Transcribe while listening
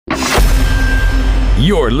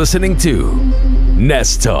You're listening to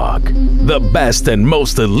Nest Talk, the best and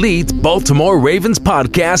most elite Baltimore Ravens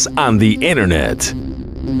podcast on the internet.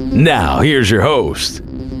 Now, here's your host,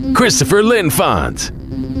 Christopher Linfont.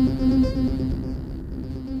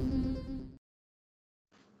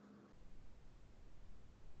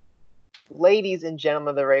 Ladies and gentlemen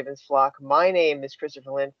of the Ravens flock, my name is Christopher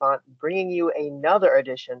Linfont, bringing you another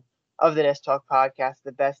edition of the Nest Talk podcast,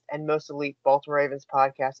 the best and most elite Baltimore Ravens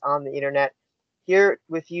podcast on the internet. Here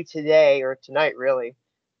with you today, or tonight really,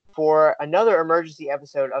 for another emergency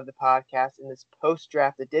episode of the podcast in this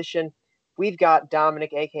post-draft edition. We've got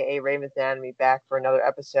Dominic, a.k.a. Ravens Anatomy, back for another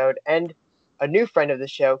episode, and a new friend of the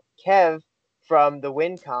show, Kev, from the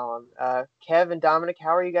Win column. Kev and Dominic,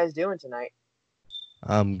 how are you guys doing tonight?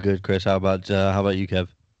 I'm good, Chris. How about you, Kev?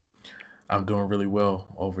 I'm doing really well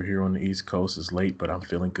over here on the East Coast. It's late, but I'm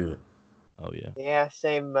feeling good. Oh, yeah. Yeah,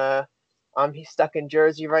 same. I'm stuck in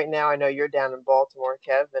Jersey right now. I know you're down in Baltimore,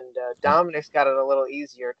 Kev, and Dominic's got it a little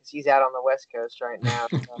easier because he's out on the West Coast right now.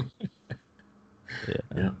 So.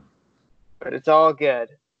 Yeah. But it's all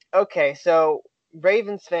good. Okay, so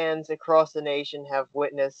Ravens fans across the nation have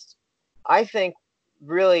witnessed, I think,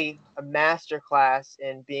 really a masterclass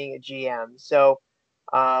in being a GM. So,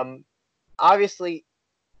 obviously,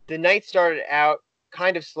 the night started out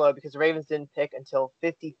kind of slow because the Ravens didn't pick until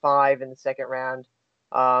 55 in the second round.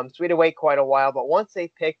 So we had to wait quite a while. But once they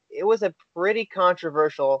picked, it was a pretty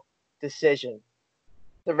controversial decision.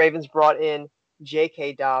 The Ravens brought in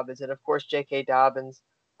J.K. Dobbins. And, of course, J.K. Dobbins,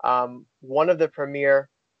 one of the premier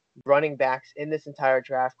running backs in this entire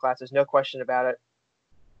draft class. There's no question about it.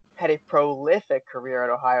 Had a prolific career at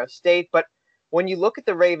Ohio State. But when you look at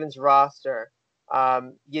the Ravens roster,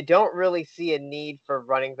 you don't really see a need for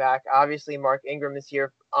running back. Obviously, Mark Ingram is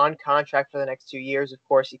here on contract for the next 2 years. Of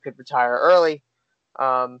course, he could retire early.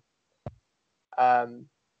 And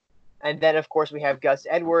then, of course, we have Gus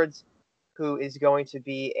Edwards, who is going to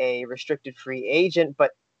be a restricted free agent,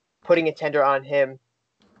 but putting a tender on him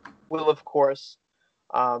will, of course,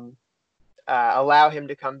 allow him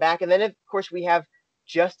to come back. And then, of course, we have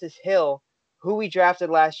Justice Hill, who we drafted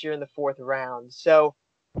last year in the 4th round. So,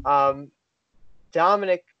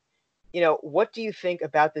 Dominic, what do you think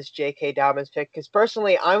about this J.K. Dobbins pick? Because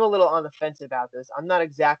personally, I'm a little on the fence about this. I'm not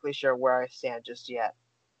exactly sure where I stand just yet.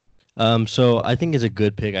 So I think it's a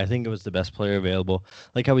good pick. I think it was the best player available,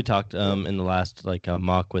 like how we talked in the last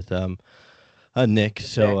mock with Nick.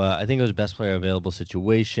 So I think it was the best player available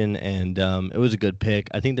situation, and it was a good pick.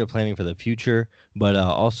 I think they're planning for the future, but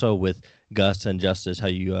also with Gus and Justice, how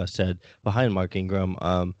you said, behind Mark Ingram,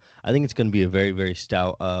 I think it's going to be a very, very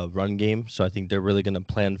stout run game. So I think they're really going to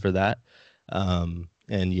plan for that.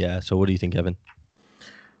 So what do you think, Evan?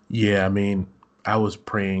 Yeah, I mean, I was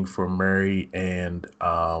praying for Murray and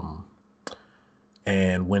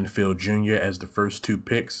Winfield Jr. as the first 2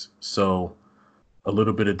 picks. So a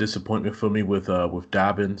little bit of disappointment for me with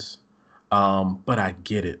Dobbins, but I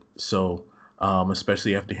get it. So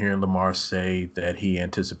especially after hearing Lamar say that he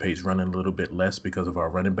anticipates running a little bit less because of our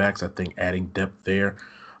running backs, I think adding depth there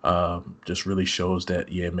just really shows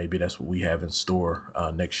that, maybe that's what we have in store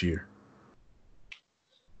next year.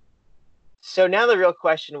 So now the real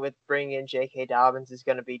question with bringing in J.K. Dobbins is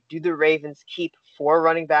going to be, do the Ravens keep 4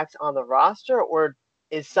 running backs on the roster, or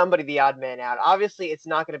is somebody the odd man out? Obviously, it's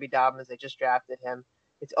not going to be Dobbins. They just drafted him.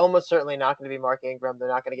 It's almost certainly not going to be Mark Ingram. They're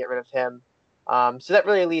not going to get rid of him. So that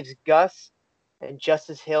really leaves Gus and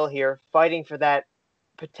Justice Hill here fighting for that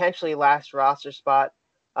potentially last roster spot.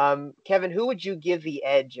 Kevin, who would you give the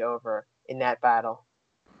edge over in that battle?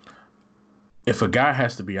 If a guy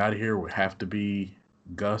has to be out of here, it would have to be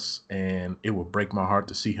Gus, and it would break my heart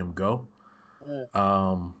to see him go.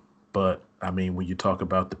 But I mean, when you talk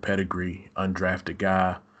about the pedigree, undrafted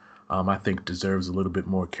guy, I think deserves a little bit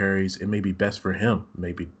more carries. It may be best for him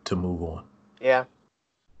maybe to move on. Yeah.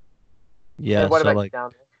 Yeah. What about you,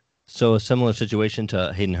 Dominic? So a similar situation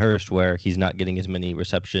to Hayden Hurst, where he's not getting as many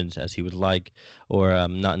receptions as he would like, or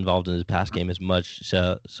not involved in his pass game as much.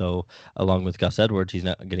 So along with Gus Edwards, he's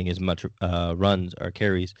not getting as much runs or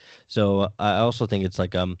carries. So I also think it's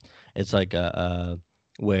like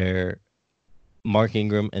where Mark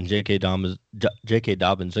Ingram and J.K. Dobbins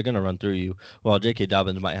are going to run through you. While J.K.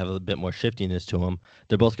 Dobbins might have a bit more shiftiness to him,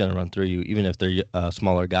 they're both going to run through you, even if they're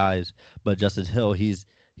smaller guys. But Justice Hill, he's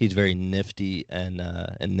very nifty and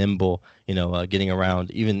nimble, getting around.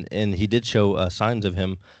 And he did show signs of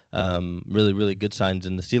him, really, really good signs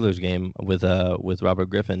in the Steelers game with Robert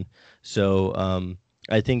Griffin. So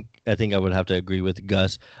I would have to agree with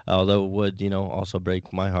Gus, although it would also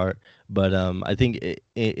break my heart. But I think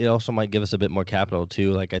it also might give us a bit more capital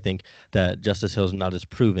too. Like I think that Justice Hill's not as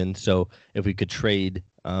proven, so if we could trade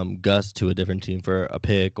Gus to a different team for a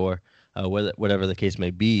pick or whatever the case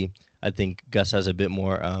may be, I think Gus has a bit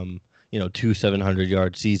more 2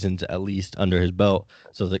 700-yard seasons at least under his belt.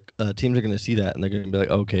 So the teams are going to see that and they're going to be like,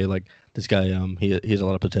 okay, like this guy, he has a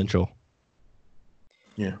lot of potential.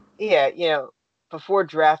 Yeah. Yeah, before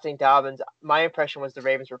drafting Dobbins, my impression was the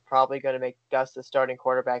Ravens were probably going to make Gus the starting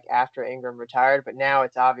quarterback after Ingram retired, but now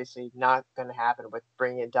it's obviously not going to happen with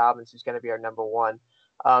bringing in Dobbins, who's going to be our number one.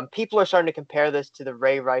 People are starting to compare this to the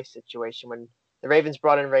Ray Rice situation. When the Ravens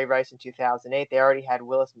brought in Ray Rice in 2008, they already had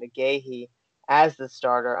Willis McGahee as the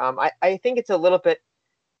starter. I think it's a little bit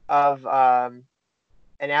of an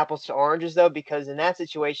apples to oranges, though, because in that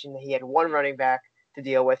situation, he had one running back to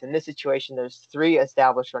deal with. In this situation, there's 3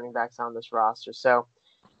 established running backs on this roster. So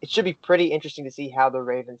it should be pretty interesting to see how the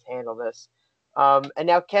Ravens handle this. And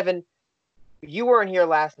now, Kevin, you weren't here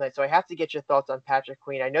last night, so I have to get your thoughts on Patrick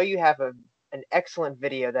Queen. I know you have an excellent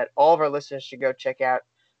video that all of our listeners should go check out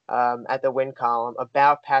at the win column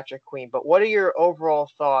about Patrick Queen. But what are your overall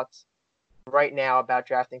thoughts right now about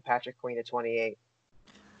drafting Patrick Queen at 28?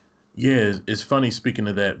 Yeah, it's funny speaking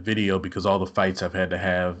of that video because all the fights I've had to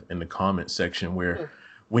have in the comment section where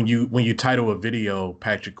when you title a video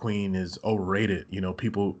Patrick Queen is overrated,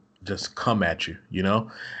 people just come at you,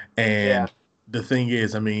 And the thing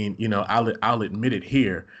is, I mean, I'll admit it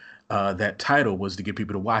here. That title was to get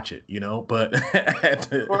people to watch it, but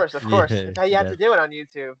of course, that's how you have to do it on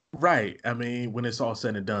YouTube. Right. I mean, when it's all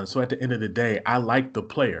said and done. So at the end of the day, I like the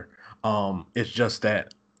player. It's just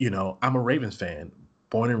that, I'm a Ravens fan.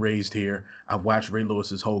 Born and raised here. I've watched Ray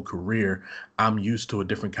Lewis's whole career. I'm used to a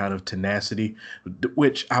different kind of tenacity,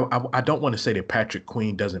 which I don't want to say that Patrick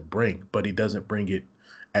Queen doesn't bring, but he doesn't bring it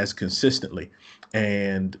as consistently.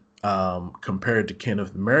 And compared to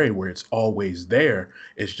Kenneth Murray, where it's always there,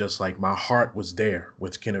 it's just like my heart was there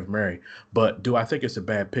with Kenneth Murray. But do I think it's a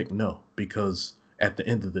bad pick? No, because at the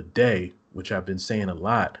end of the day, which I've been saying a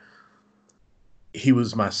lot, he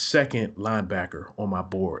was my second linebacker on my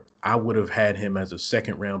board. I would have had him as a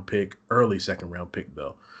second-round pick, early second-round pick,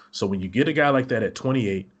 though. So when you get a guy like that at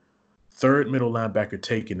 28, third middle linebacker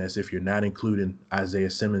taken, as if you're not including Isaiah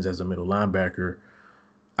Simmons as a middle linebacker,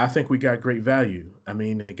 I think we got great value. I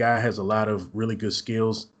mean, the guy has a lot of really good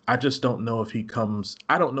skills. I just don't know if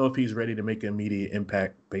I don't know if he's ready to make an immediate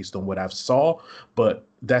impact based on what I've saw, but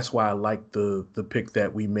that's why I like the pick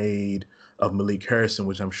that we made of Malik Harrison,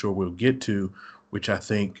 which I'm sure we'll get to, which I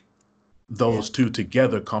think those two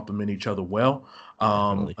together complement each other well,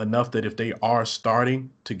 enough that if they are starting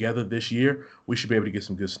together this year, we should be able to get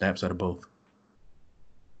some good snaps out of both.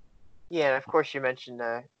 Yeah, and of course you mentioned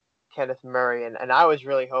Kenneth Murray, and I was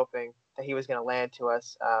really hoping that he was going to land to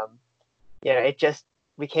us.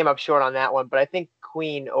 We came up short on that one, but I think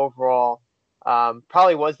Queen overall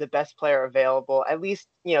probably was the best player available, at least,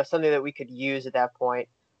 something that we could use at that point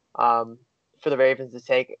for the Ravens to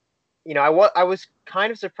take. I was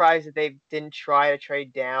kind of surprised that they didn't try to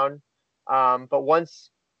trade down, but once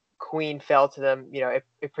Queen fell to them,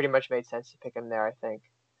 it pretty much made sense to pick him there, I think.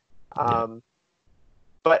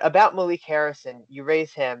 But about Malik Harrison, you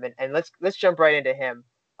raise him, and let's jump right into him.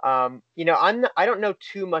 I don't know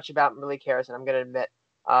too much about Malik Harrison, I'm going to admit.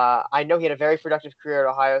 I know he had a very productive career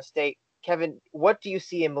at Ohio State. Kevin, what do you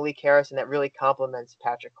see in Malik Harrison that really complements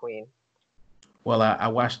Patrick Queen? Well, I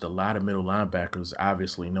watched a lot of middle linebackers,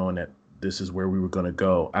 obviously knowing that this is where we were going to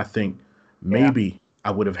go. I think maybe I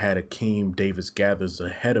would have had Akeem Davis-Gathers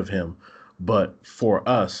ahead of him. But for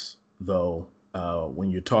us, though, when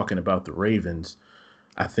you're talking about the Ravens,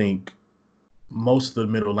 I think most of the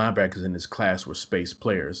middle linebackers in this class were space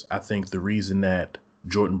players. I think the reason that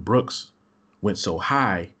Jordan Brooks went so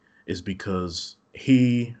high is because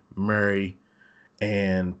he, Murray,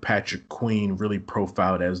 and Patrick Queen really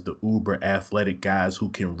profiled as the uber athletic guys who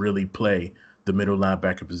can really play the middle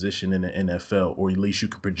linebacker position in the NFL, or at least you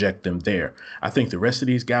can project them there. I think the rest of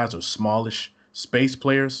these guys are smallish space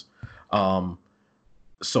players.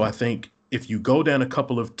 So I think if you go down a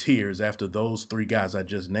couple of tiers after those 3 guys I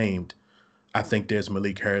just named, I think there's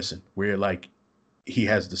Malik Harrison, where he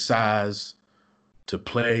has the size to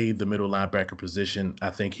play the middle linebacker position.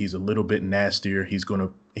 I think he's a little bit nastier. He's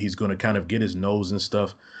gonna kind of get his nose and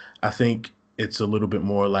stuff. I think it's a little bit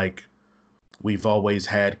more like we've always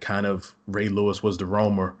had kind of Ray Lewis was the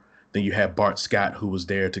roamer. Then you had Bart Scott, who was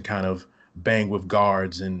there to kind of bang with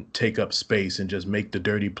guards and take up space and just make the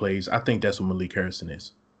dirty plays. I think that's what Malik Harrison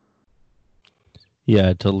is. Yeah,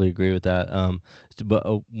 I totally agree with that. But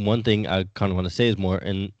one thing I kind of want to say is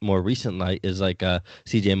more recent light is like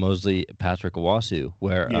C.J. Mosley, Patrick Owasu,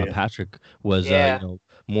 where Yeah. Patrick was Yeah,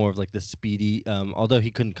 more of like the speedy. Although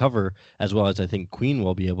he couldn't cover as well as I think Queen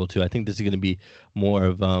will be able to. I think this is going to be more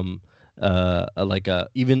of like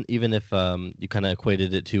even if you kind of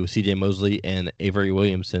equated it to C.J. Mosley and Avery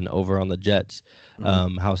Williamson over on the Jets,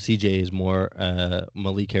 Mhm. how C.J. is more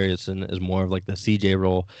Malik Harrison is more of like the C.J.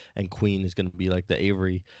 role and Queen is going to be like the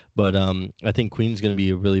Avery. But I think Queen's going to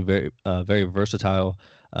be a really very versatile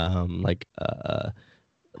um, like uh,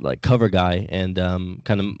 like cover guy and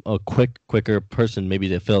kind of a quicker person maybe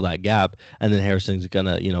to fill that gap. And then Harrison's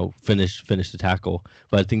gonna finish the tackle.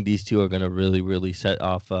 But I think these two are gonna really set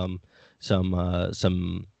off some uh,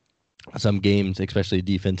 some some games, especially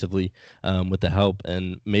defensively, with the help,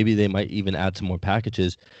 and maybe they might even add some more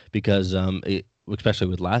packages because especially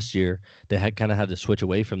with last year, they had kind of had to switch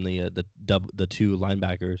away from the two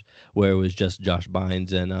linebackers where it was just Josh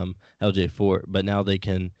Bynes and LJ Fort, but now they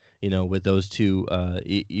can. With those two,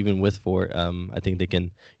 even with Fort, I think they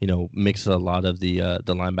can, mix a lot of the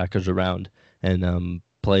linebackers around and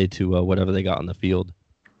play to whatever they got on the field.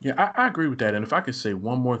 Yeah, I agree with that. And if I could say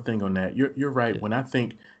one more thing on that, you're right. Yeah. When I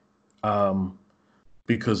think um,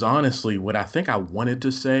 because honestly, what I think I wanted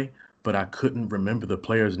to say, but I couldn't remember the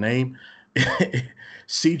player's name,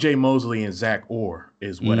 C.J. Mosley and Zach Orr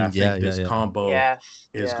is what I Yeah, think yeah, this yeah. combo yes,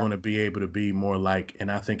 is yeah, going to be able to be more like.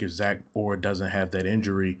 And I think if Zach Orr doesn't have that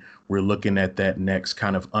injury, we're looking at that next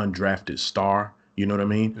kind of undrafted star. You know what I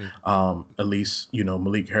mean? Mm, At least,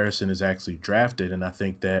 Malik Harrison is actually drafted. And I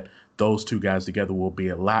think that those two guys together will be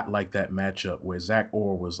a lot like that matchup where Zach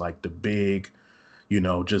Orr was like the big,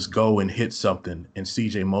 just go and hit something. And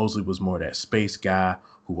CJ Mosley was more that space guy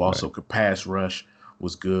who also right. could pass rush,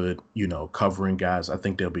 was good, covering guys. I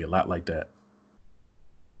think there'll be a lot like that.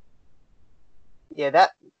 yeah.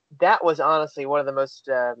 That was honestly one of the most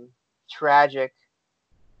tragic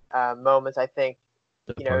moments I think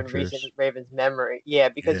in recent Departures. Ravens memory. Yeah,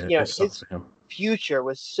 because Yeah, it sucks his for him. future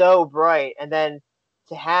was so bright, and then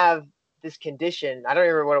to have this condition, I don't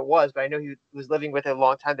remember what it was, but I know he was living with it a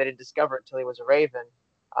long time. They didn't discover it until he was a Raven.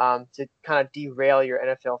 To kind of derail your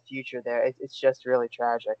NFL future there, it's just really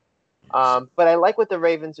tragic. But I like what the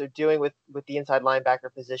Ravens are doing with the inside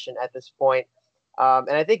linebacker position at this point. And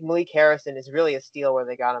I think Malik Harrison is really a steal where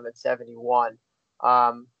they got him at 71.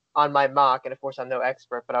 On my mock, and of course I'm no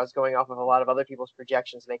expert, but I was going off of a lot of other people's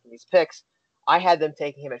projections making these picks. I had them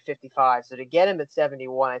taking him at 55. So to get him at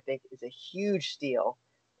 71, I think is a huge steal.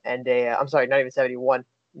 And I'm sorry, not even 71,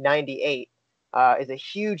 98 is a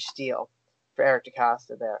huge steal for Eric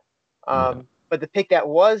DeCosta there. Yeah. But the pick that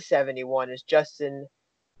was 71 is Justin.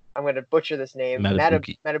 I'm going to butcher this name.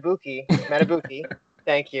 Matabuki. Matabuki.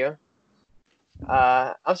 Thank you.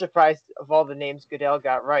 I'm surprised of all the names Goodell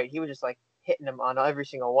got right. He was just like hitting them on every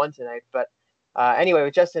single one tonight. But anyway,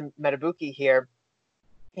 with Justin Matabuki here,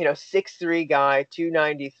 6'3" guy,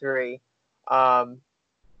 293,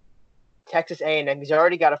 Texas A&M. He's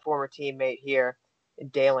already got a former teammate here,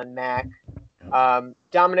 Dalen Mack.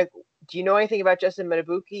 Dominic, do you know anything about Justin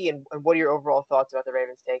Matabuki, and what are your overall thoughts about the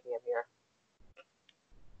Ravens taking him here?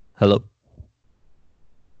 Hello.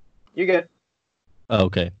 You're good. Oh,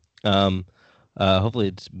 okay. Hopefully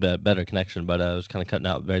it's better connection, but I was kind of cutting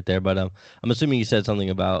out right there. But I'm assuming you said something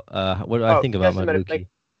about what do I Oh, think about Justin Matabuki?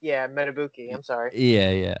 Matabuki. I'm sorry.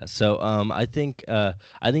 Yeah. So I think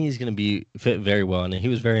he's gonna be fit very well, and he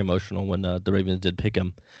was very emotional when the Ravens did pick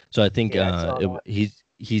him. So I think Yeah, I saw that.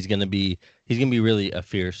 he's gonna be really a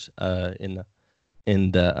fierce in the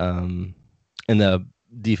in the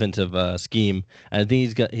defensive scheme. And I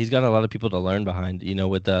think he's got a lot of people to learn behind.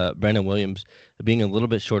 With Brandon Williams being a little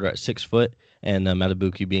bit shorter at 6 foot and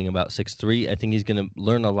Matabuki being about 6'3", I think he's gonna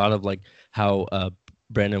learn a lot of like how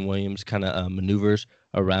Brandon Williams kind of maneuvers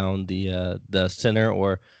around the center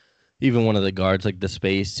or even one of the guards, like the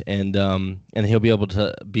space, and he'll be able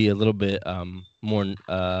to be a little bit more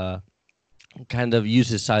kind of use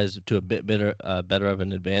his size to a bit better of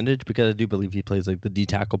an advantage because I do believe he plays like the D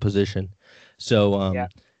tackle position. So Yeah.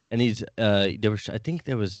 and he's I think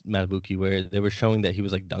there was Matabuki where they were showing that he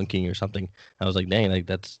was like dunking or something. I was like, dang, like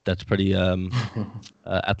that's pretty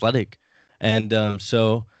athletic, and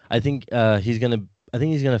so I think he's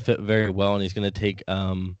gonna fit very well, and he's gonna take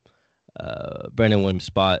Brandon Williams'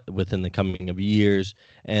 spot within the coming of years,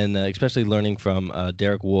 and especially learning from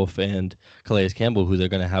Derek Wolfe and Calais Campbell, who they're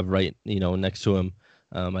going to have right, next to him.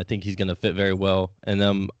 I think he's going to fit very well.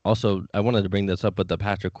 And also, I wanted to bring this up with the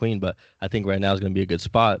Patrick Queen, but I think right now is going to be a good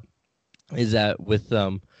spot. Is that with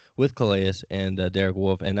Calais and Derek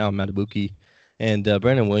Wolfe and now Matabuki and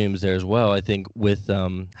Brandon Williams there as well. I think with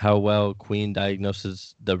how well Queen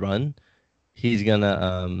diagnoses the run,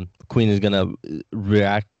 Queen is gonna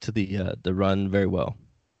react to the run very well.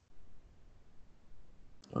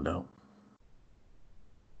 Oh, no.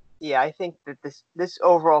 Yeah, I think that this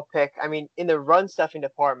overall pick, I mean, in the run stuffing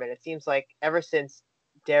department, it seems like ever since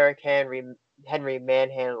Derrick Henry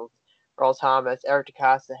manhandled Earl Thomas, Eric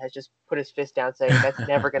DeCosta has just put his fist down saying that's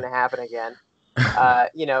never going to happen again.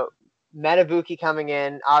 You know, Matabuki coming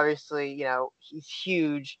in, obviously, you know, he's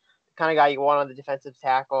huge, the kind of guy you want on the defensive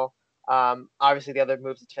tackle. Obviously, the other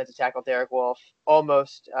moves, defensive tackle Derek Wolfe,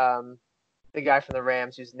 almost the guy from the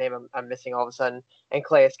Rams whose name I'm missing all of a sudden, and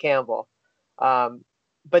Calais Campbell.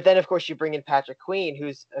 But then, of course, you bring in Patrick Queen,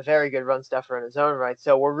 who's a very good run stuffer in his own right.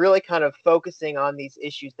 So we're really kind of focusing on these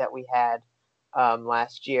issues that we had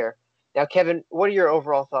last year. Now, Kevin, what are your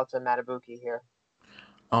overall thoughts on Matabuki here?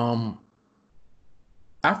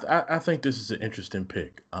 I think this is an interesting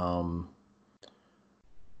pick.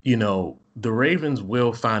 You know, the Ravens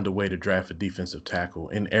will find a way to draft a defensive tackle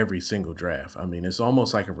in every single draft. I mean, it's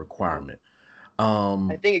almost like a requirement.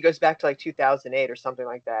 I think it goes back to like 2008 or something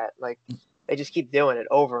like that. Like they just keep doing it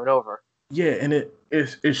over and over. Yeah, and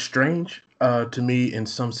it's strange to me in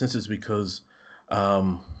some senses because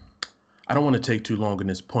I don't want to take too long on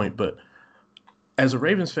this point, but as a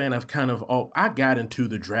Ravens fan, I got into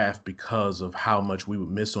the draft because of how much we would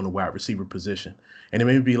miss on the wide receiver position, and it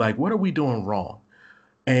made me be like, what are we doing wrong?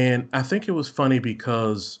 And I think it was funny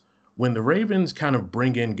because when the Ravens kind of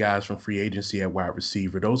bring in guys from free agency at wide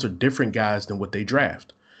receiver, those are different guys than what they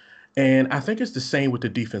draft. And I think it's the same with the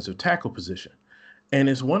defensive tackle position. And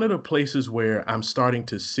it's one of the places where I'm starting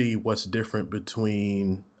to see what's different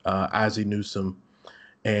between Ozzie Newsome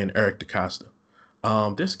and Eric DeCosta.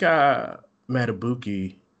 This guy,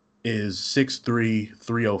 Matabuki, is 6'3",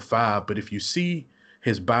 305, but if you see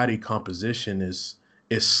his body composition is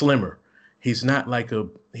slimmer. He's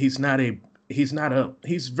very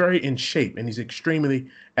in shape, and he's extremely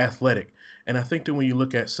athletic. And I think that when you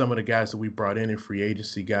look at some of the guys that we brought in free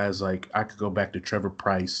agency, guys like, I could go back to Trevor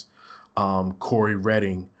Price, Corey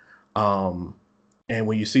Redding, and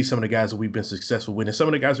when you see some of the guys that we've been successful with, and some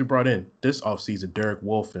of the guys we brought in this offseason, Derek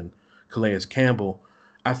Wolfe and Calais Campbell,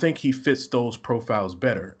 I think he fits those profiles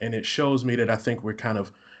better. And it shows me that I think we're kind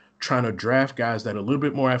of trying to draft guys that are a little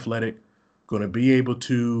bit more athletic, going to be able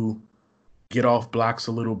to get off blocks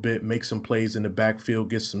a little bit, make some plays in the backfield,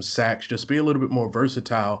 get some sacks, just be a little bit more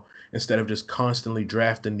versatile instead of just constantly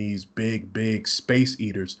drafting these big space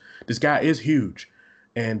eaters. This guy is huge.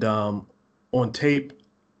 And on tape,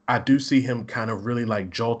 I do see him kind of really like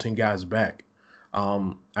jolting guys back.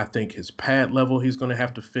 I think his pad level he's going to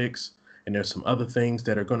have to fix, and there's some other things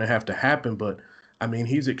that are going to have to happen. But, I mean,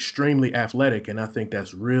 he's extremely athletic, and I think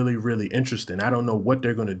that's really, really interesting. I don't know what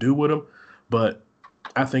they're going to do with him, but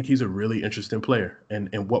I think he's a really interesting player,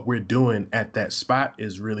 and what we're doing at that spot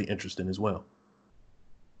is really interesting as well.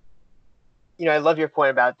 You know, I love your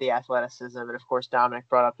point about the athleticism, and of course Dominic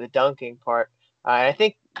brought up the dunking part. And I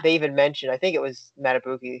think they even mentioned, I think it was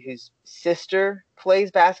Matabuki, whose sister plays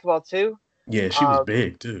basketball too. Yeah, she was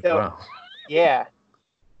big too. So, wow. Yeah,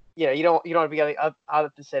 you know, you don't want to be on the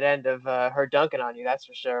opposite end of her dunking on you, that's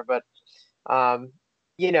for sure. But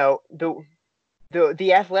you know,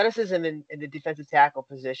 the athleticism in the defensive tackle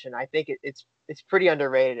position, I think it's pretty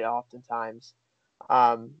underrated oftentimes.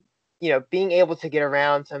 You know, being able to get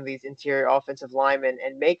around some of these interior offensive linemen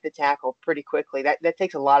and make the tackle pretty quickly, that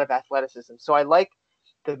takes a lot of athleticism. So I like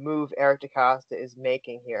the move Eric DeCosta is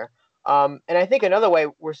making here. And I think another way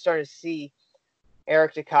we're starting to see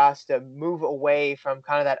Eric DeCosta move away from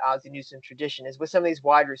kind of that Ozzie Newsome tradition is with some of these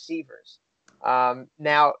wide receivers.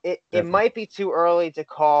 Now, it might be too early to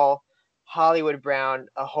call Hollywood Brown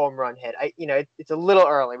a home run hit. It's a little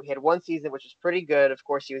early. We had one season which was pretty good. Of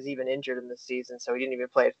course, he was even injured in this season, so he didn't even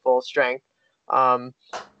play at full strength. But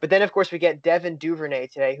then, of course, we get Devin Duvernay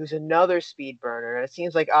today, who's another speed burner. And it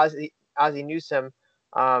seems like Ozzie Newsome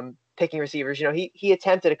picking receivers. You know, he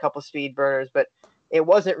attempted a couple speed burners, but it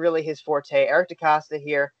wasn't really his forte. Eric DeCosta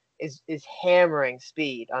here is hammering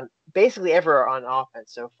speed on basically everywhere on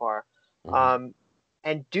offense so far. Mm-hmm.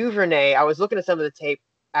 And Duvernay, I was looking at some of the tape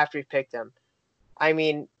after he picked him. I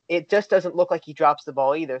mean, it just doesn't look like he drops the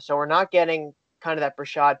ball either. So we're not getting kind of that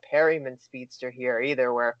Brashad Perryman speedster here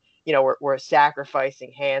either, where, you know, we're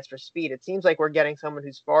sacrificing hands for speed. It seems like we're getting someone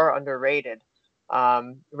who's far underrated.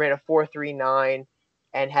 Ran a 4.39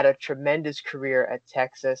 and had a tremendous career at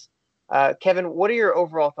Texas. Kevin, what are your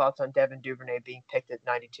overall thoughts on Devin Duvernay being picked at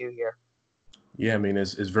 92 here? Yeah, I mean,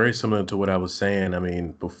 it's very similar to what I was saying. I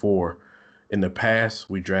mean, before, in the past,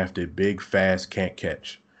 we drafted big, fast, can't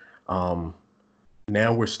catch.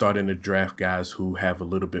 now we're starting to draft guys who have a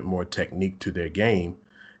little bit more technique to their game,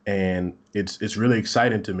 and it's really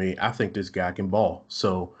exciting to me. I think this guy can ball.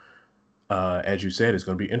 So as you said, it's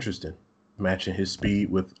going to be interesting matching his speed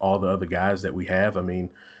with all the other guys that we have. I mean,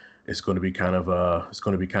 it's going to be kind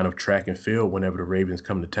of track and field whenever the Ravens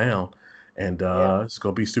come to town, and it's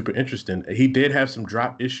going to be super interesting. He did have some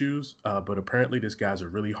drop issues, but apparently this guy's a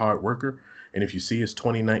really hard worker. And if you see his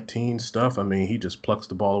 2019 stuff, I mean, he just plucks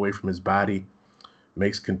the ball away from his body,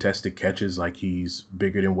 makes contested catches like he's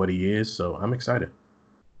bigger than what he is. So I'm excited.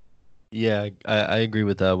 Yeah, I agree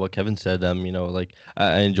with what Kevin said. Like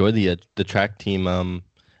I enjoy the track team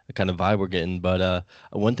kind of vibe we're getting. But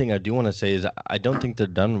one thing I do want to say is I don't think they're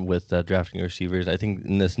done with drafting receivers. I think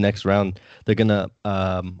in this next round they're gonna.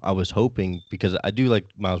 I was hoping, because I do like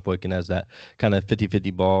Miles Boykin as that kind of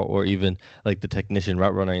 50-50 ball, or even like the technician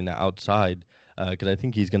route runner in the outside. Because I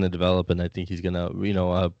think he's gonna develop, and I think he's gonna.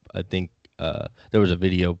 I think there was a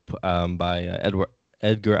video by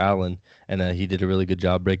Edgar Allan, and he did a really good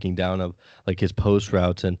job breaking down of like his post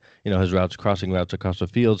routes and his crossing routes across the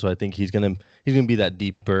field. So I think he's gonna be that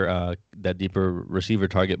deeper receiver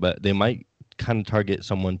target, but they might kind of target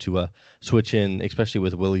someone to switch in, especially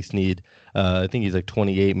with Willie Snead. I think he's like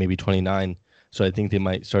 28, maybe 29. So I think they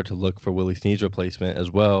might start to look for Willie Snead's replacement as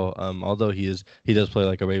well. Although he does play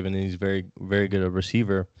like a Raven, and he's very, very good a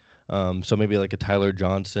receiver. So maybe like a Tyler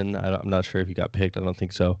Johnson. I'm not sure if he got picked. I don't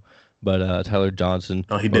think so. But Tyler Johnson.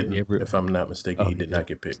 No, he didn't. If I'm not mistaken, he did not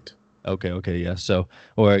get picked. Okay, yeah. So,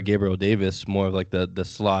 or Gabriel Davis, more of like the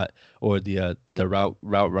slot or the route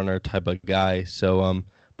runner type of guy. So,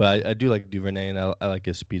 but I do like Duvernay, and I like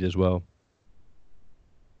his speed as well.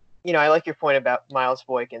 I like your point about Miles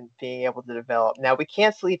Boykin being able to develop. Now, we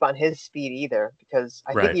can't sleep on his speed either, because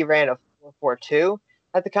I think he ran a 4.42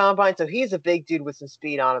 at the combine, so he's a big dude with some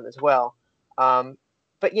speed on him as well.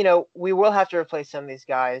 But, we will have to replace some of these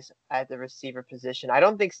guys at the receiver position. I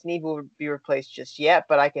don't think Snead will be replaced just yet,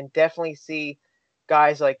 but I can definitely see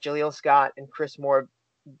guys like Jaleel Scott and Chris Moore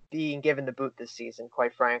being given the boot this season,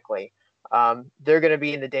 quite frankly. They're going to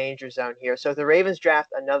be in the danger zone here. So if the Ravens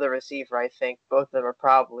draft another receiver, I think both of them are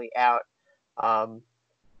probably out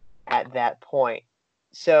at that point.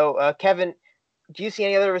 So, Kevin, do you see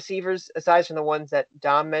any other receivers aside from the ones that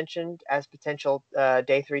Dom mentioned as potential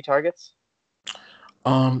day 3 targets?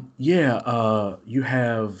 You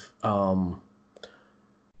have I'm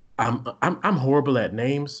horrible at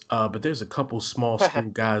names, but there's a couple small school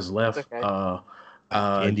guys left.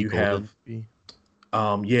 Okay. You have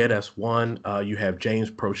that's one. You have James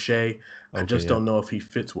Prochet. I just don't know if he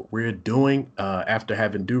fits what we're doing after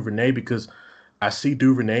having Duvernay, because I see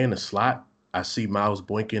Duvernay in the slot. I see Miles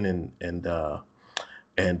Boykin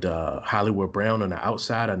and Hollywood Brown on the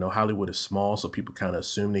outside. I know Hollywood is small, so people kind of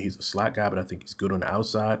assume that he's a slot guy, but I think he's good on the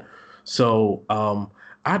outside. So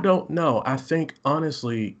I don't know. I think,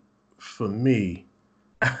 honestly, for me,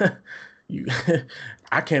 I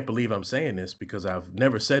can't believe I'm saying this, because I've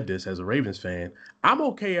never said this as a Ravens fan. I'm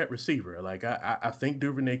okay at receiver. Like, I think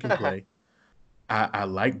Duvernay can play. I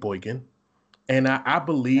like Boykin. And I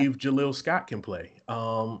believe Jaleel Scott can play.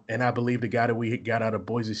 And I believe the guy that we got out of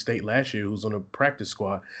Boise State last year, who's on the practice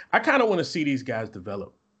squad. I kind of want to see these guys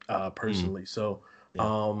develop personally. So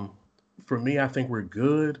for me, I think we're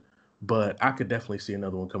good, but I could definitely see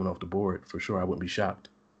another one coming off the board for sure. I wouldn't be shocked.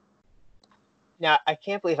 Now, I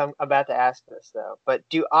can't believe I'm about to ask this, though, but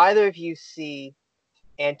do either of you see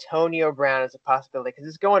Antonio Brown as a possibility? Because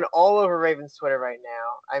it's going all over Ravens Twitter right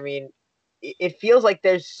now. I mean, it feels like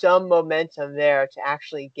there's some momentum there to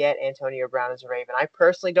actually get Antonio Brown as a Raven. I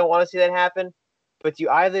personally don't want to see that happen, but do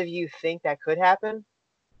either of you think that could happen?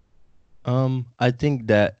 I think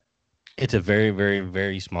that it's a very, very,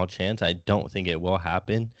 very small chance. I don't think it will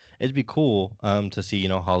happen. It'd be cool to see,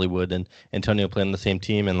 Hollywood and Antonio playing on the same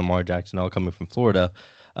team, and Lamar Jackson all coming from Florida.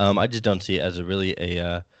 I just don't see it as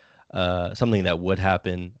a something that would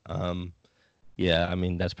happen. I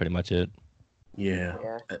mean, that's pretty much it. Yeah.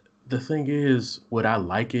 The thing is, would I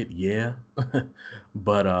like it? Yeah.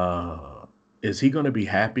 But is he going to be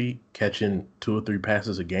happy catching 2 or 3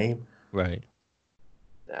 passes a game? Right.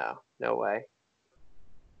 No way.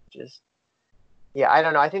 I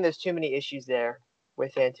don't know. I think there's too many issues there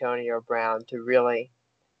with Antonio Brown to really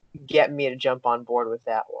get me to jump on board with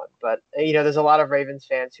that one. But, there's a lot of Ravens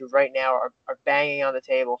fans who right now are banging on the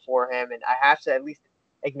table for him. And I have to at least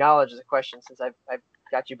acknowledge the question, since I've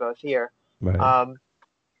got you both here. Right.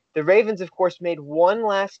 The Ravens, of course, made one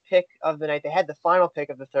last pick of the night. They had the final pick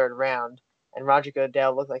of the 3rd round, and Roger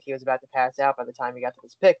Goodell looked like he was about to pass out by the time he got to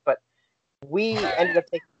this pick. But we ended up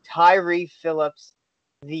taking Tyree Phillips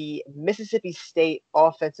the Mississippi State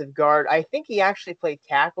offensive guard. I think he actually played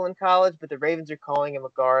tackle in college, but the Ravens are calling him a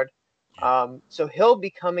guard. So he'll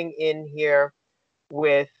be coming in here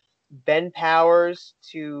with Ben Powers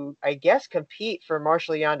to, I guess, compete for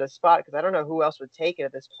Marshall Yanda's spot, because I don't know who else would take it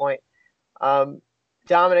at this point.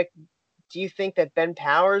 Dominic, do you think that Ben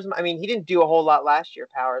Powers, I mean, he didn't do a whole lot last year,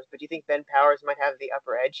 Powers, but do you think Ben Powers might have the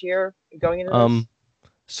upper edge here going into this?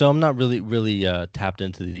 So I'm not really tapped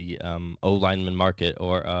into the O lineman market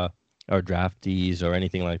or draftees or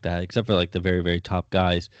anything like that, except for like the very, very top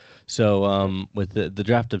guys. So with the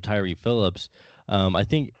draft of Tyree Phillips, I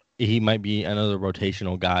think he might be another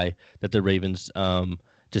rotational guy that the Ravens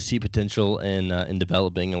just see potential in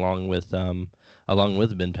developing along with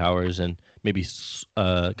Ben Powers, and maybe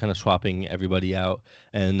kind of swapping everybody out,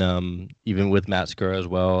 and even with Matt Skura as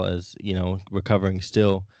well, as recovering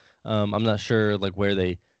still. I'm not sure like where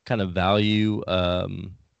they kind of value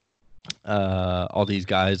all these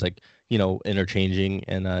guys, like interchanging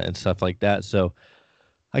and stuff like that. So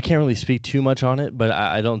I can't really speak too much on it, but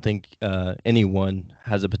I don't think anyone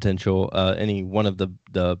has a potential. Any one of the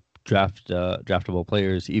draftable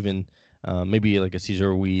players, even maybe like a Cesar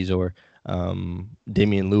Ruiz or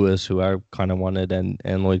Damian Lewis, who I kind of wanted, and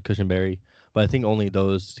Lloyd Cushenberry. But I think only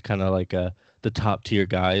those kind of like the top tier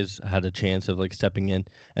guys had a chance of like stepping in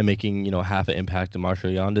and making half an impact that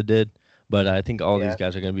Marshall Yanda did. But I think all these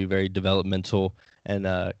guys are going to be very developmental and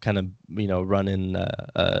kind of running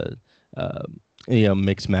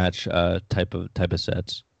mixed match type of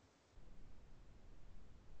sets.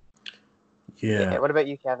 Yeah. What about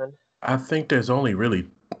you, Kevin? I think there's only really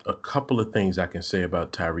a couple of things I can say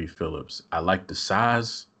about Tyree Phillips. I like the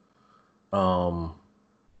size.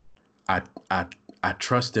 I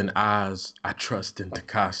trust in Oz. I trust in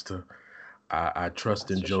DeCosta. I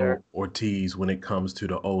trust in Joe Ortiz when it comes to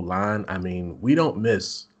the O-line. I mean, we don't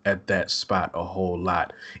miss at that spot a whole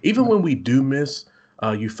lot. Even when we do miss,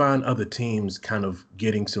 you find other teams kind of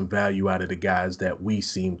getting some value out of the guys that we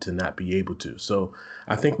seem to not be able to. So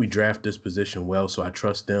I think we draft this position well, so I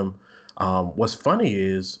trust them. What's funny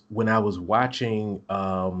is when I was watching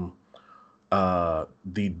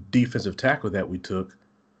the defensive tackle that we took,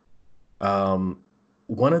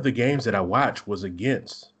 one of the games that I watched was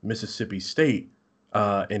against Mississippi State,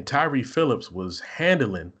 and Tyree Phillips was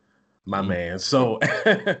handling my man. So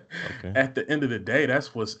at the end of the day,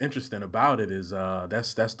 that's what's interesting about it is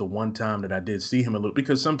that's the one time that I did see him a little,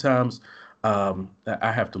 because sometimes I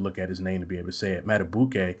have to look at his name to be able to say it.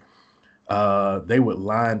 Matabuke, they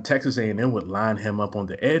would Texas A&M would line him up on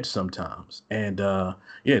the edge sometimes, and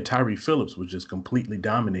Tyree Phillips was just completely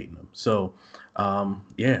dominating them. So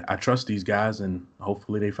I trust these guys, and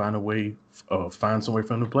hopefully they find some way for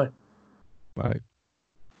them to play. Right.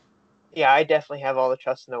 Yeah, I definitely have all the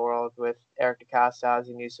trust in the world with Eric DeCosta,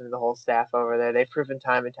 Ozzie Newsome, the whole staff over there. They've proven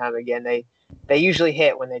time and time again they usually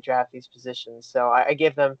hit when they draft these positions. So I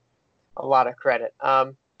give them a lot of credit.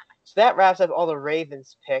 So that wraps up all the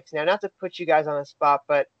Ravens picks. Now, not to put you guys on the spot,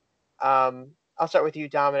 but I'll start with you,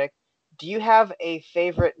 Dominic. Do you have a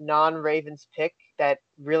favorite non-Ravens pick that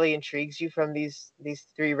really intrigues you from these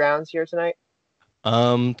 3 rounds here tonight?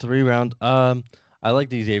 3 rounds. I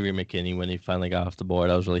like Xavier McKinney when he finally got off the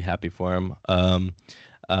board. I was really happy for him.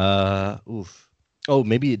 Oh,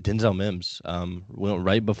 maybe Denzel Mims. Went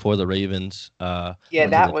right before the Ravens. That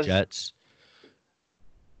was Jets.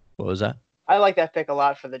 What was that? I like that pick a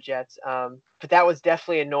lot for the Jets. But that was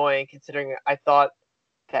definitely annoying, considering I thought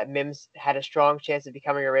that Mims had a strong chance of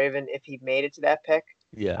becoming a Raven if he made it to that pick.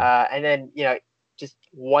 Yeah. And then just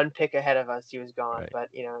one pick ahead of us, he was gone. Right. But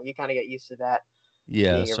you kind of get used to that.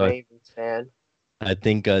 Yeah. Being a Ravens fan. I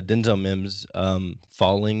think Denzel Mims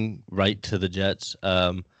falling right to the Jets.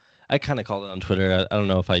 I kind of called it on Twitter. I don't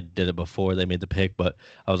know if I did it before they made the pick, but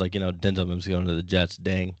I was like, Denzel Mims going to the Jets,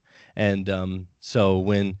 dang. And so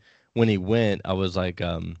when he went, I was like,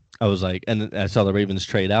 and I saw the Ravens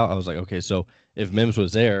trade out. I was like, okay, so if Mims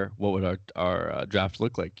was there, what would our draft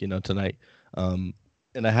look like, tonight? And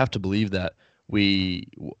I have to believe that we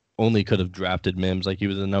only could have drafted Mims. Like, he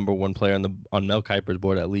was the number 1 player on Mel Kiper's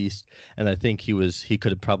board at least, and I think he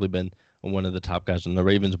could have probably been one of the top guys on the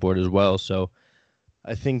Ravens board as well. So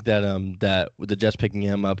I think that that with the Jets picking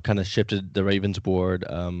him up kind of shifted the Ravens board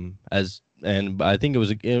and I think it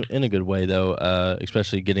was in a good way though,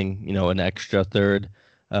 especially getting an extra third,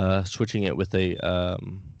 switching it with a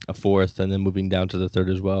 4th and then moving down to the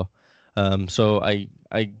 3rd as well. So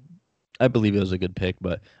I believe it was a good pick,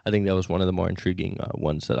 but I think that was one of the more intriguing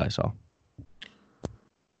ones that I saw.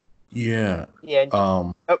 Yeah. Yeah.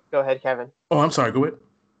 Go ahead, Kevin. Oh, I'm sorry. Go ahead.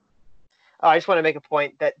 Oh, I just want to make a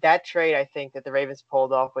point that trade I think that the Ravens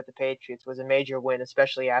pulled off with the Patriots was a major win,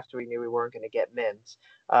 especially after we knew we weren't going to get Mims.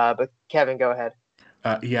 But Kevin, go ahead.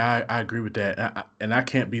 Yeah, I agree with that. And I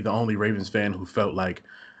can't be the only Ravens fan who felt like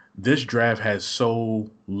this draft has so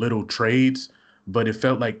little trades, but it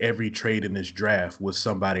felt like every trade in this draft was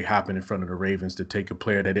somebody hopping in front of the Ravens to take a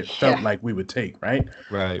player that it felt Yeah, like we would take, right?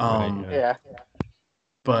 Right, right, Um, yeah. yeah,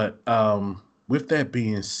 but with that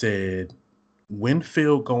being said,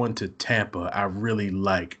 Winfield going to Tampa, I really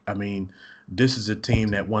like. I mean, this is a team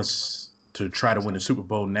that wants to try to win the Super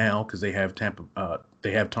Bowl now because they have Tampa.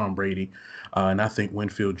 They have Tom Brady, and I think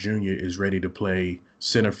Winfield Jr. is ready to play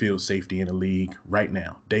center field safety in the league right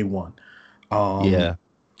now, day one. Yeah. Um,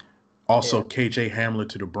 Also, yeah. KJ Hamler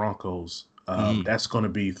to the Broncos. Mm, That's going to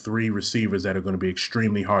be three receivers that are going to be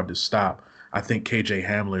extremely hard to stop. I think KJ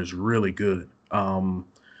Hamler is really good.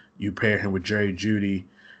 You pair him with Jerry Judy,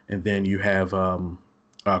 and then you have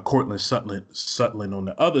Cortland Sutton on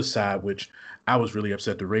the other side, which I was really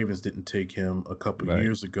upset the Ravens didn't take him a couple of right.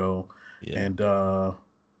 years ago. Yeah. And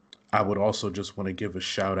I would also just want to give a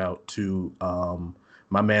shout out to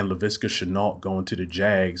my man Laviska Shenault going to the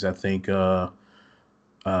Jags. I think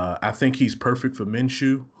he's perfect for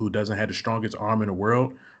Minshew, who doesn't have the strongest arm in the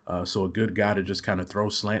world. So a good guy to just kind of throw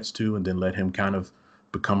slants to and then let him kind of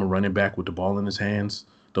become a running back with the ball in his hands.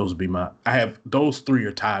 Those would be I have those three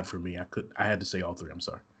are tied for me. I had to say all three. I'm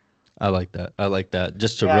sorry. I like that. I like that.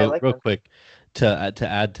 Just to Yeah, I real like real that. quick to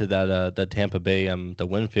add to that the Tampa Bay the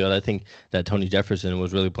Winfield. I think that Tony Jefferson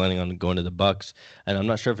was really planning on going to the Bucks, and I'm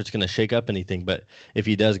not sure if it's going to shake up anything. But if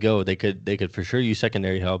he does go, they could for sure use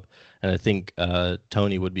secondary help, and I think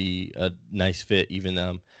Tony would be a nice fit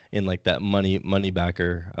even in like that money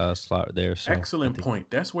backer slot there. So I Excellent think point.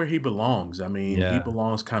 That's where he belongs. I mean, he yeah,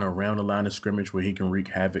 belongs kind of around the line of scrimmage where he can wreak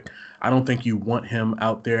havoc. I don't think you want him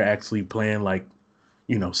out there actually playing like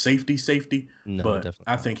safety, no, but definitely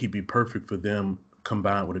I not. think he'd be perfect for them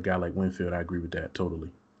combined with a guy like Winfield. I agree with that totally.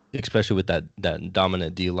 Especially with that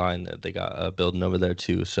dominant D line that they got building over there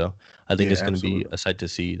too. So I think Yeah, it's going to be absolutely. a sight to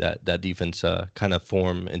see that defense kind of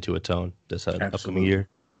form into its own this upcoming Absolutely. year.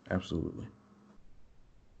 Absolutely.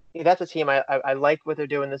 Yeah, that's a team I like what they're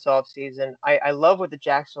doing this offseason. I love what the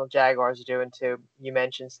Jacksonville Jaguars are doing too. You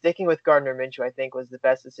mentioned sticking with Gardner Minshew, I think, was the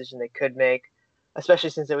best decision they could make, especially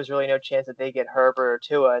since there was really no chance that they get Herbert or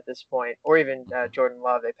Tua at this point, or even Jordan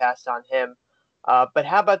Love. They passed on him. But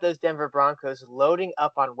how about those Denver Broncos loading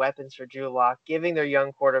up on weapons for Drew Lock, giving their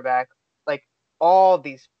young quarterback like all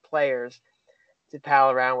these players to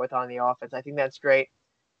pal around with on the offense? I think that's great.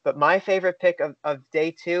 But my favorite pick of day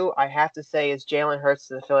two, I have to say, is Jalen Hurts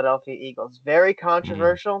to the Philadelphia Eagles. Very Mm.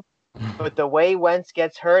 controversial, but the way Wentz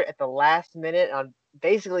gets hurt at the last minute on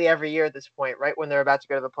basically every year at this point, right when they're about to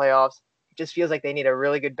go to the playoffs, it just feels like they need a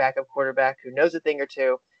really good backup quarterback who knows a thing or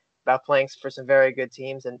two about playing for some very good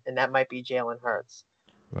teams, and that might be Jalen Hurts.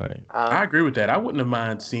 Right. I Um, agree with that. I wouldn't have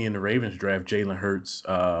mind seeing the Ravens draft Jalen Hurts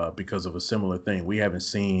because of a similar thing. We haven't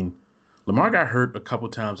seen Lamar got hurt a couple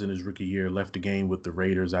times in his rookie year, left the game with the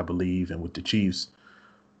Raiders, I believe, and with the Chiefs.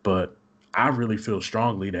 But I really feel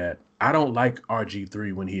strongly that I don't like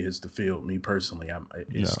RG3 when he hits the field. Me personally, it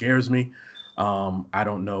No. scares me. I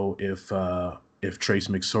don't know if Trace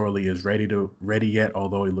McSorley is ready yet,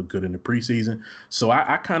 although he looked good in the preseason. So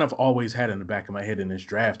I kind of always had in the back of my head in this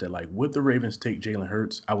draft that like would the Ravens take Jalen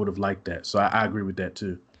Hurts? I would have liked that. So I agree with that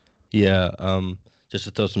too. Yeah. Just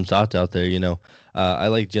to throw some thoughts out there, I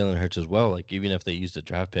like Jalen Hurts as well. Like even if they used a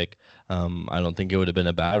draft pick, I don't think it would have been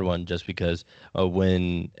a bad one. Just because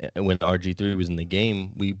when RG3 was in the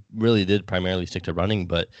game, we really did primarily stick to running,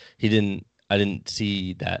 but he didn't. I didn't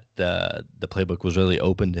see that the playbook was really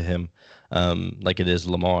open to him, like it is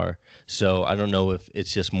Lamar. So I don't know if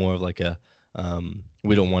it's just more of like a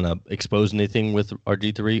we don't want to expose anything with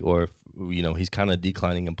RG3, or if, he's kind of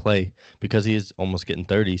declining in play because he is almost getting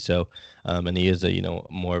 30. So, and he is a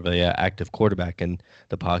more of a active quarterback in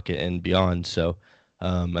the pocket and beyond. So,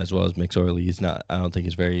 as well as McSorley, he's not. I don't think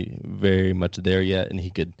he's very very much there yet, and he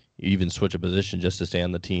could even switch a position just to stay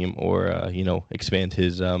on the team, or expand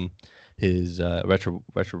his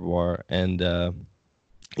repertoire and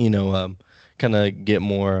you know, um, kind of get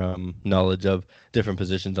more knowledge of different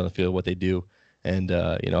positions on the field, what they do, and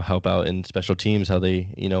help out in special teams, how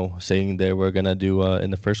they saying they were gonna do in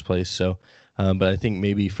the first place. So, but I think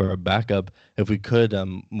maybe for a backup, if we could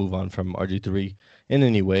move on from RG3 in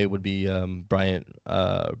any way, would be Bryant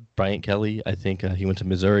Kelly. I think he went to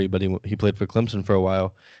Missouri, but he played for Clemson for a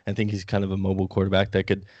while. I think he's kind of a mobile quarterback that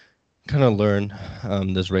could kind of learn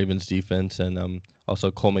this Ravens defense, and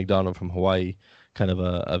also Cole McDonald from Hawaii, kind of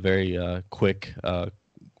a very quick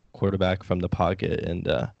quarterback from the pocket, and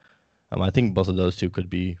I think both of those two could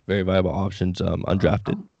be very viable options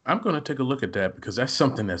undrafted. I'm going to take a look at that because that's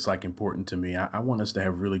something that's like important to me. I want us to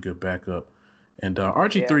have really good backup. And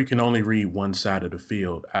RG3 can only read one side of the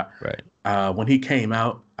field. Right. When he came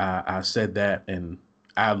out, I said that, and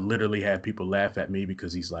I literally had people laugh at me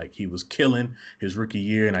because he was killing his rookie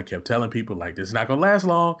year, and I kept telling people like this is not gonna last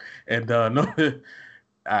long. And no,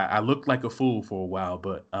 I looked like a fool for a while,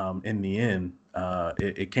 but in the end,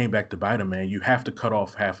 it came back to bite him, man. You have to cut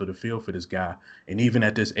off half of the field for this guy, and even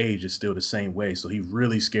at this age, it's still the same way. So he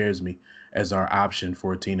really scares me as our option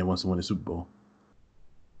for a team that wants to win the Super Bowl.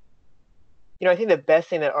 I think the best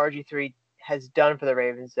thing that RG3 has done for the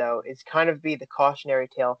Ravens, though, is kind of be the cautionary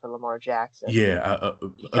tale for Lamar Jackson. Yeah,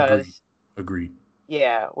 because agreed.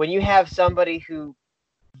 Yeah, when you have somebody who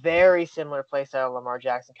very similar play style to Lamar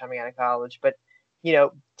Jackson coming out of college, but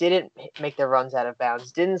didn't make the runs out of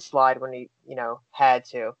bounds, didn't slide when he had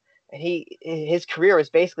to, and his career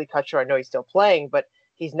was basically cut short. I know he's still playing, but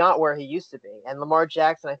he's not where he used to be. And Lamar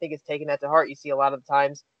Jackson, I think, is taking that to heart. You see a lot of the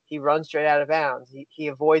times he runs straight out of bounds. He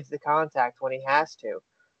avoids the contact when he has to.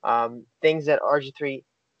 Things that RG3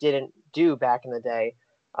 didn't do back in the day.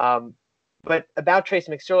 But about Trace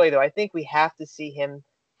McSorley, though, I think we have to see him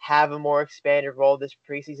have a more expanded role this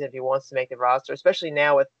preseason if he wants to make the roster, especially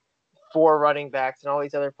now with 4 running backs and all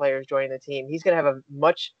these other players joining the team. He's going to have a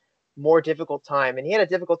much more difficult time. And he had a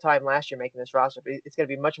difficult time last year making this roster, but it's going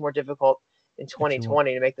to be much more difficult in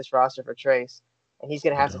 2020 to make this roster for Trace. And he's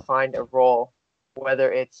going to have to find a role,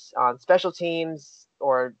 whether it's on special teams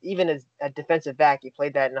or even as a defensive back. He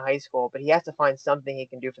played that in high school, but he has to find something he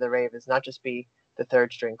can do for the Ravens, not just be the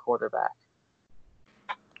third string quarterback.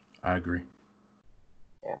 I agree.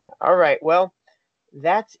 Yeah. All right. Well,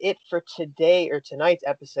 that's it for today or tonight's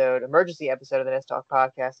episode, emergency episode of the Nest Talk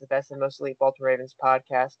podcast, the best and most elite Baltimore Ravens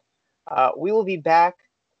podcast. We will be back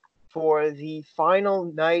for the final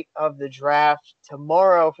night of the draft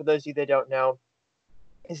tomorrow. For those of you that don't know,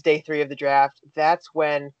 is day 3 of the draft. That's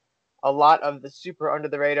when a lot of the super under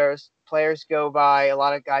the radars players go by. A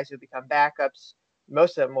lot of guys who become backups.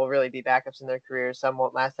 Most of them will really be backups in their careers. Some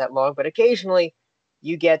won't last that long, but occasionally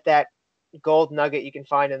you get that gold nugget you can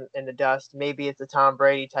find in the dust. Maybe it's a Tom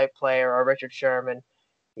Brady type player or Richard Sherman,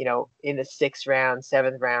 in the 6th round,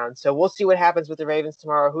 7th round. So we'll see what happens with the Ravens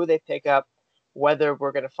tomorrow, who they pick up, whether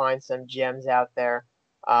we're going to find some gems out there.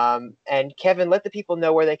 And Kevin, let the people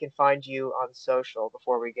know where they can find you on social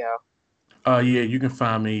before we go. Yeah, you can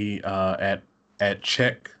find me at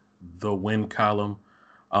Check the Win Column,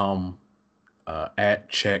 at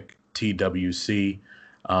Check TWC,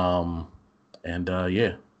 and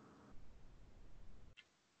yeah.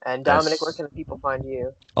 And Dominic, where can the people find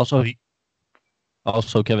you? Also,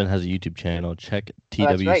 Kevin has a YouTube channel. Check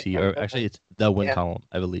TWC, right. Or actually, it's the Win Column,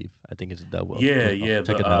 I believe. I think it's the Win. Yeah.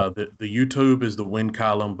 Check it out. The YouTube is the Win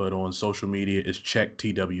Column, but on social media, it's Check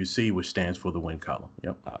TWC, which stands for the Win Column.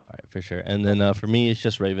 Yep. All right, for sure. And then for me, it's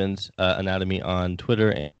just Ravens Anatomy on Twitter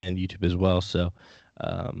and YouTube as well. So,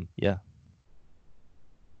 yeah.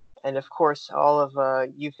 And of course, all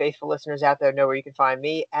of you faithful listeners out there know where you can find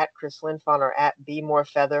me at Chris Linfon or at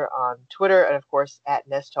BeMoreFeather on Twitter. And of course, at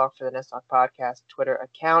Nest Talk for the Nest Talk Podcast Twitter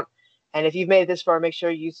account. And if you've made it this far, make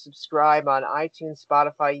sure you subscribe on iTunes,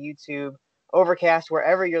 Spotify, YouTube, Overcast,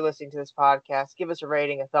 wherever you're listening to this podcast. Give us a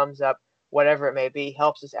rating, a thumbs up, whatever it may be.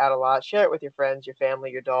 Helps us out a lot. Share it with your friends, your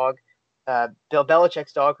family, your dog. Bill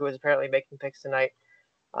Belichick's dog, who is apparently making picks tonight.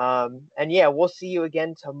 And yeah, we'll see you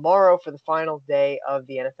again tomorrow for the final day of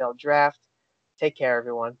the NFL draft. Take care,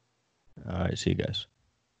 everyone. All right, see you guys.